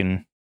 Bree, you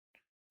can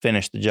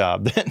finish the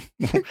job.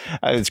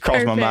 It's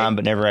crossed my Perfect. mind,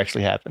 but never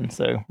actually happened.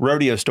 So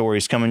rodeo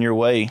stories coming your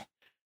way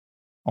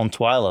on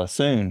Twyla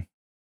soon,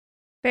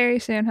 Very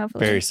soon,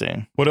 hopefully. very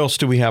soon. What else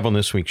do we have on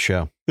this week's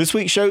show? This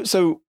week's show.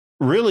 So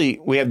really,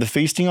 we have the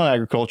feasting on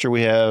agriculture.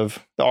 We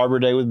have the Arbor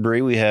Day with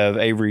Bree. We have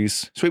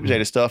Avery's sweet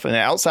potato stuff. And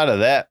outside of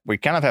that, we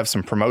kind of have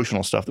some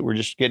promotional stuff that we're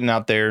just getting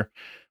out there.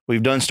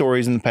 We've done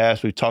stories in the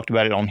past. We've talked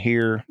about it on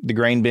here. The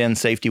grain bin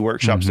safety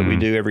workshops that we Mhm.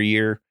 do every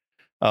year.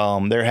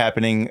 They're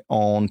happening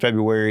on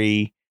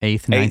February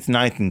 8th, 8th,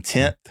 9th, and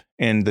 10th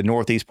in the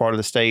northeast part of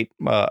the state,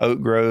 Oak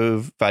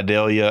Grove,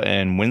 Vidalia,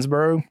 and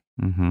Winsboro.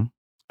 Mm-hmm.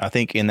 I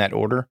think in that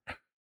order.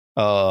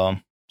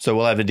 So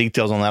we'll have the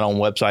details on that on the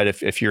website.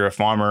 If you're a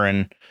farmer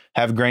and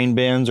have grain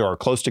bins or are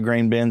close to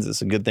grain bins,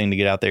 it's a good thing to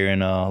get out there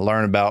and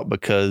learn about,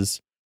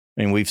 because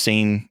I mean, we've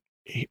seen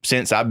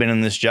since I've been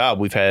in this job,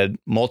 we've had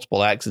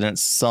multiple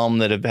accidents, some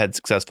that have had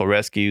successful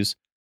rescues,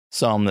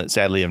 some that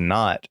sadly have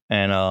not.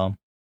 And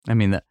I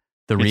mean, the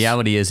It's-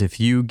 reality is if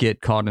you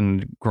get caught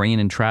in grain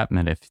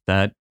entrapment, if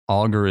that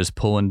auger is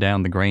pulling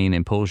down the grain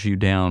and pulls you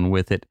down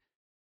with it,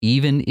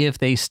 even if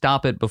they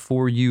stop it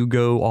before you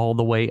go all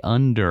the way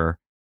under,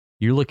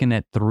 you're looking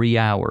at 3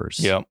 hours.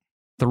 yeah.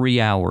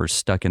 3 hours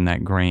stuck in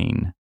that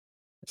grain.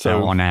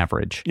 So on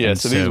average. yeah, And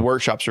so these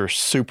workshops are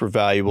super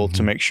valuable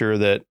to Mhm. make sure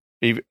that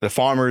the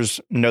farmers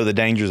know the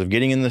dangers of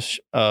getting in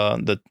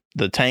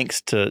the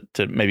tanks to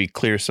maybe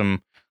clear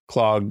some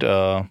clogged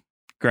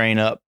grain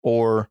up,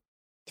 or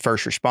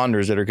first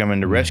responders that are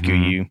coming to rescue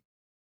Mhm. you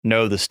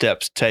know the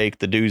steps to take,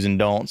 the do's and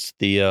don'ts,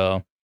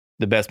 the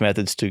best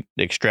methods to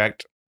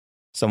extract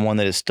someone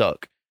that is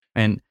stuck.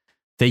 And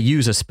they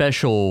use a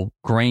special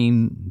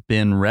grain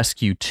bin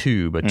rescue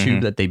tube, a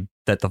tube that the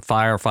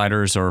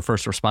firefighters or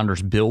first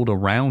responders build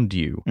around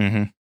you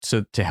Mm-hmm.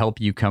 so to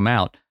help you come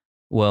out.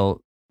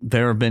 Well,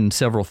 there have been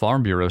several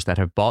farm bureaus that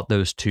have bought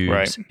those tubes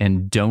Right.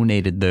 and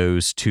donated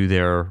those to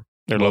their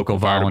local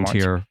fire departments.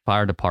 volunteer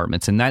fire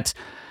departments, and that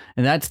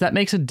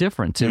makes a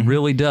difference. It Mhm.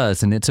 really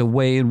does, and it's a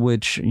way in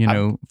which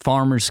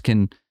farmers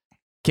can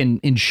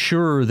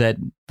ensure that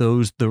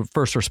the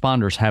first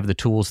responders have the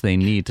tools they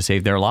need to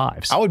save their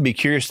lives. I would be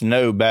curious to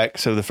know back.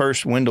 So the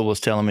first Wendell was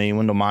telling me,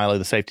 Wendell Miley,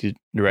 the safety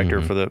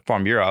director Mhm. for the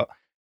Farm Bureau,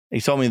 he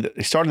told me that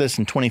they started this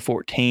in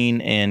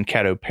 2014 in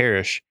Caddo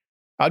Parish.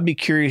 I'd be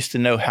curious to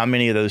know how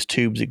many of those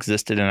tubes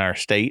existed in our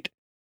state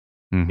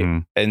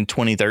Mhm. in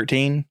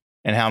 2013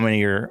 and how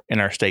many are in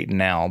our state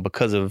now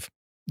because of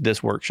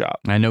this workshop.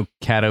 I know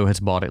Caddo has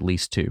bought at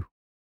least 2.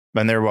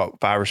 And they're what,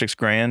 $5 or $6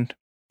 grand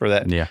for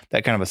that Yeah.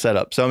 that kind of a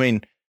setup. So I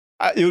mean,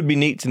 it would be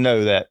neat to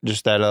know that,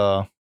 just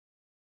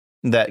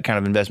that kind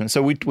of investment.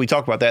 So we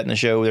talk about that in the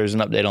show. There's an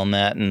update on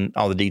that and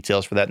all the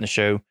details for that in the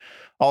show.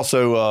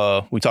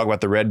 Also, we talk about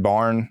the Red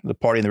Barn, the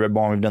party in the Red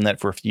Barn. We've done that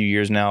for a few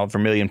years now.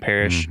 Vermilion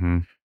Parish.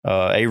 Mhm.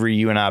 Avery,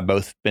 you and I have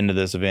both been to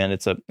this event.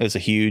 It's a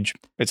huge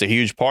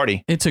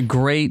party. It's a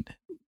great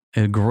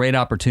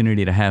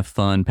opportunity to have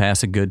fun,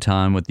 pass a good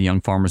time with the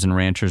young farmers and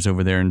ranchers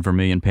over there in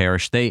Vermilion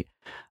Parish.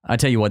 I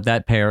tell you what,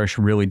 that parish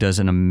really does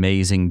an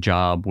amazing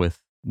job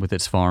with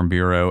its farm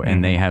bureau,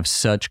 and they have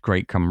such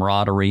great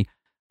camaraderie.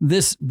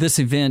 This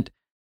event,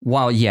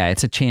 while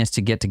it's a chance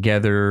to get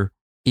together,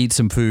 eat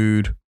some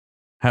food,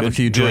 have a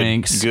few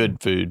drinks,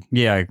 Good food.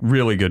 yeah,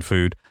 really good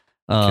food.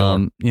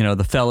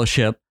 The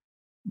fellowship,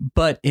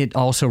 but it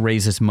also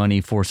raises money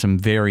for some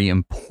very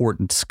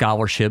important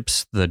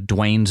scholarships. The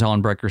Dwayne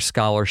Zonbrecker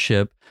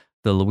Scholarship,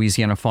 the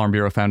Louisiana Farm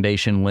Bureau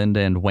Foundation Linda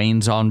and Wayne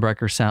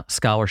Zonbrecker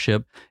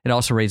Scholarship. It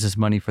also raises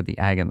money for the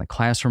Ag in the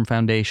Classroom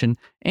Foundation,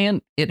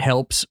 and it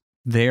helps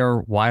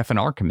their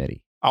YF&R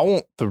committee. I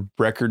want the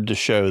record to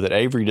show that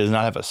Avery does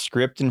not have a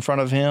script in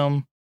front of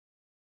him.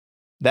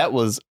 That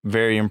was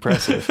very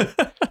impressive.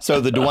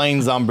 So the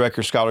Dwayne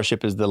Zombrecker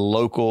Scholarship is the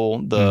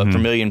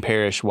Vermilion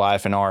Parish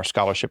YF&R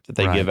scholarship that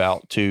they give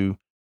out to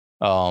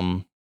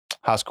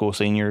high school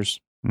seniors.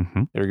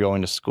 Mm-hmm. They're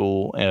going to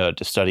school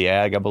to study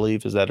ag, I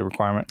believe. Is that a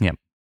requirement? Yep.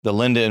 The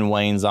Linda and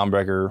Wayne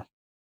Zombrecker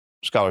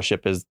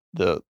Scholarship is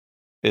the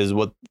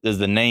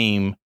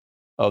name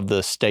of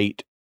the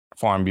State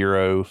Farm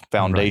Bureau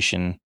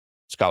Foundation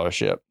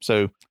scholarship.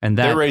 So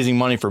they're raising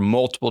money for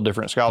multiple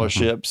different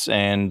scholarships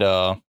and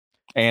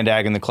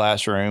ag in the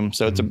classroom.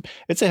 So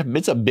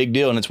it's a big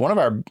deal, and it's one of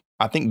our,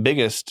 I think,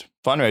 biggest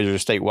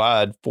fundraisers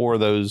statewide for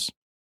those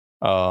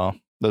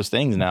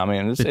things now. I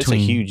mean, it's a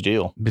huge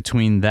deal.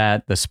 Between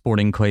that, the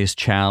Sporting Clays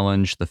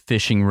Challenge, the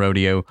fishing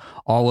rodeo,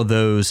 all of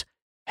those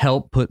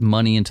help put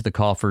money into the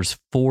coffers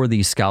for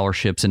these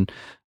scholarships. And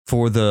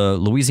for the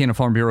Louisiana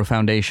Farm Bureau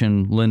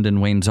Foundation,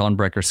 Lyndon Wayne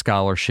Zombrecker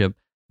Scholarship,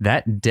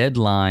 that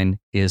deadline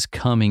is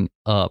coming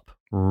up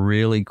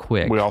really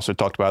quick. We also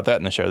talked about that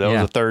in the show. That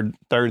was the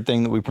third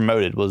thing that we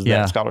promoted was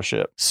that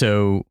scholarship.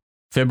 So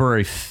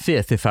February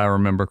 5th, if I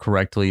remember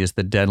correctly, is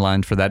the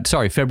deadline for that.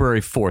 Sorry,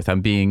 February 4th.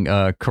 I'm being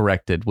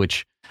corrected,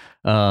 which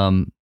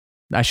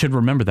I should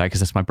remember that because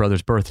that's my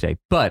brother's birthday.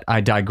 But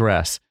I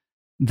digress.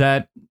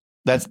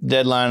 That's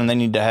deadline, and they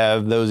need to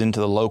have those into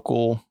the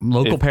local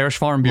parish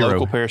farm bureau.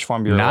 Local parish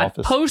farm bureau Not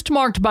office.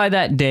 Postmarked by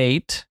that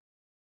date.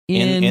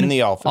 In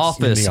the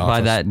office.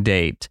 By that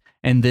date.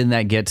 And then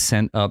that gets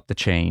sent up the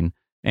chain.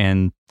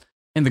 And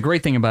the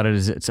great thing about it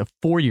is it's a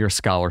 4-year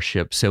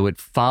scholarship, so it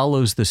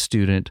follows the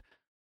student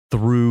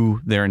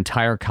through their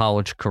entire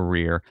college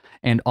career.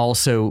 And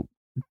also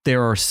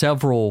there are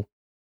several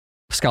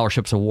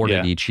scholarships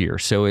awarded each year.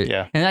 So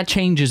and that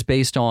changes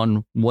based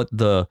on what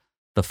the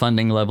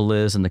funding level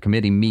is, and the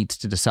committee meets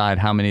to decide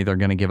how many they're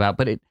going to give out.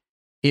 But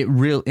it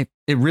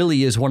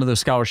really is one of those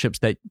scholarships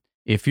that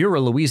if you're a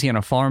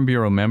Louisiana Farm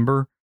Bureau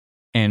member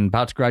and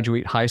about to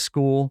graduate high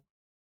school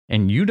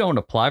and you don't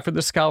apply for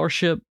the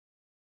scholarship,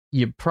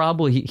 you're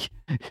probably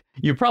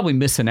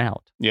missing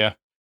out. Yeah.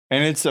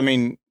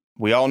 And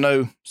we all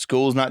know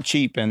school's not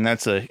cheap, and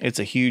it's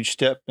a huge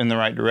step in the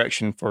right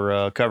direction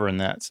for covering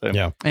that. So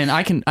yeah. And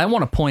I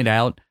want to point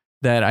out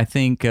that I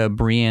think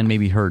Brianne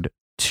maybe heard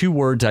 2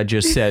 words I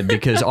just said,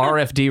 because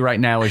RFD right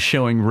now is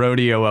showing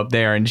rodeo up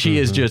there, and she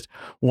is just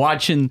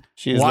watching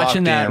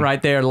that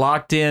right there,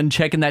 locked in,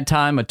 checking that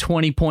time, a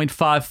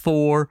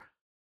 20.54.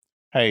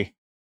 Hey,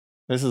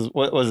 this is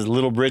what was it,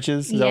 Little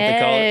Britches? Is that what they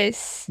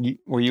call it?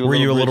 Were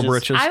you a Little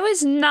Britches? I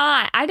was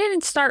not. I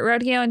didn't start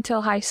rodeo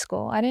until high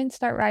school. I didn't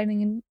start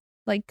riding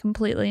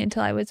completely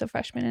until I was a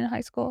freshman in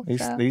high school.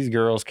 These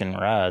girls can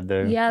ride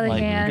though. Yeah, they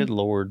can. Good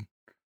Lord.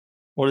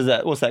 What is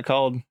that? What's that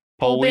called?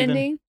 Pole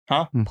bending?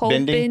 Huh? Pole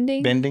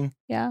bending? Bending?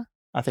 Yeah.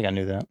 I think I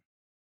knew that.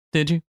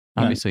 Did you?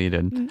 No. Obviously you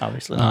didn't.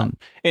 Obviously not.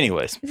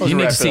 Anyways, you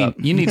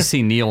need to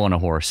see Neil on a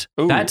horse.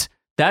 Ooh.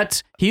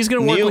 That's he's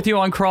going to work with you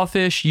on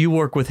crawfish. You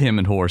work with him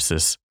in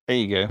horses. There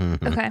you go.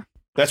 Mm-hmm. Okay.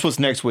 That's what's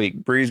next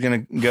week. Bree's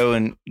going to go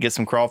and get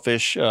some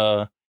crawfish,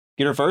 get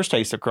her first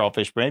taste of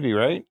crawfish, maybe,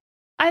 right?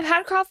 I've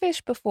had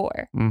crawfish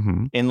before.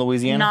 Mm-hmm. In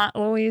Louisiana? Not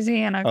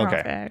Louisiana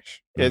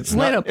crawfish. It's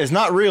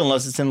not real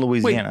unless it's in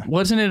Louisiana. Wait,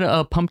 wasn't it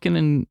a pumpkin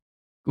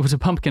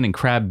and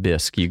crab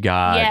bisque you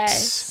got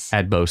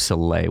at Beau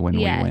Soleil when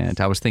we went?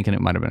 I was thinking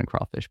it might have been a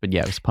crawfish, but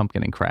yeah, it was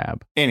pumpkin and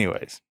crab.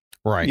 Anyways.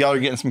 Right. Y'all are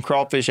getting some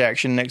crawfish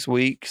action next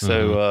week,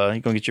 so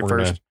you're going to get your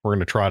first. We're going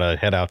to try to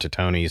head out to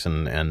Tony's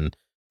and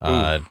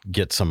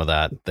get some of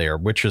that there,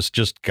 which has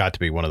just got to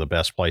be one of the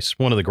best places.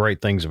 One of the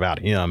great things about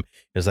him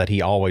is that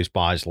he always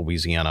buys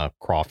Louisiana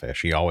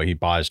crawfish. He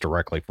buys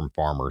directly from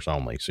farmers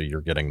only, so you're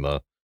getting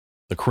the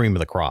cream of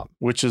the crop.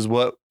 Which is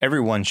what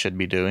everyone should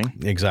be doing.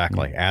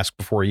 Exactly. Ask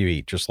before you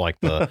eat, just like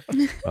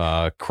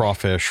the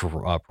Crawfish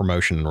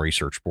Promotion and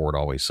Research Board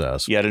always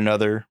says. Yet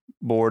another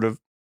board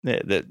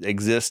that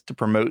exists to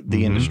promote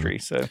the industry.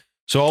 So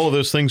all of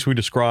those things we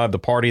described, the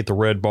party at the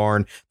Red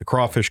Barn, the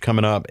crawfish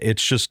coming up,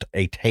 it's just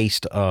a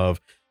taste of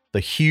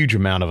the huge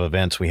amount of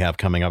events we have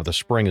coming up. The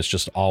spring is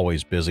just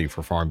always busy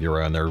for Farm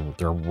Bureau, and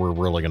we're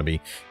really going to be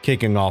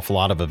kicking off a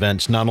lot of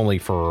events, not only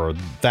for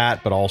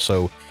that, but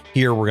also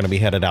here we're going to be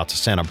headed out to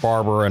Santa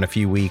Barbara in a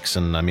few weeks.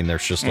 And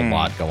there's just a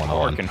lot going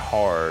on.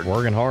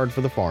 Working hard for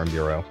the Farm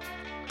Bureau.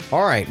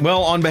 All right.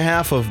 Well, on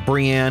behalf of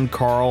Brianne,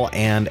 Carl,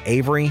 and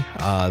Avery,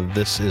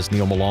 this is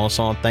Neil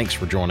Melanson. Thanks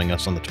for joining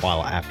us on the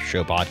Twyla After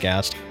Show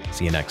podcast.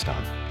 See you next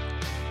time.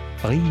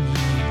 Bye.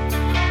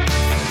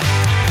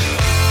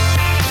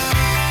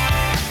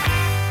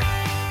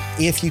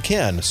 If you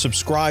can,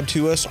 subscribe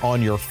to us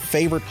on your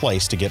favorite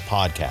place to get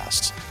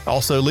podcasts.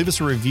 Also, leave us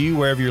a review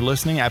wherever you're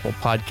listening, Apple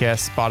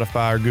Podcasts,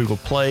 Spotify, or Google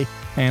Play,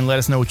 and let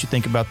us know what you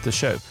think about the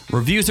show.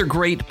 Reviews are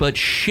great, but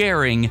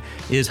sharing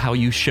is how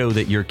you show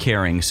that you're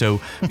caring. So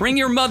bring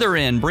your mother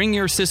in, bring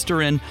your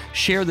sister in,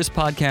 share this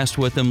podcast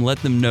with them, let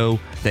them know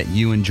that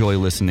you enjoy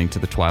listening to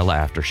the Twyla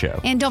After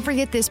Show. And don't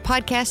forget, this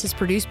podcast is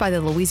produced by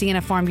the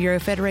Louisiana Farm Bureau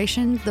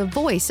Federation, the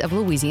voice of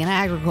Louisiana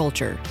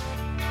agriculture.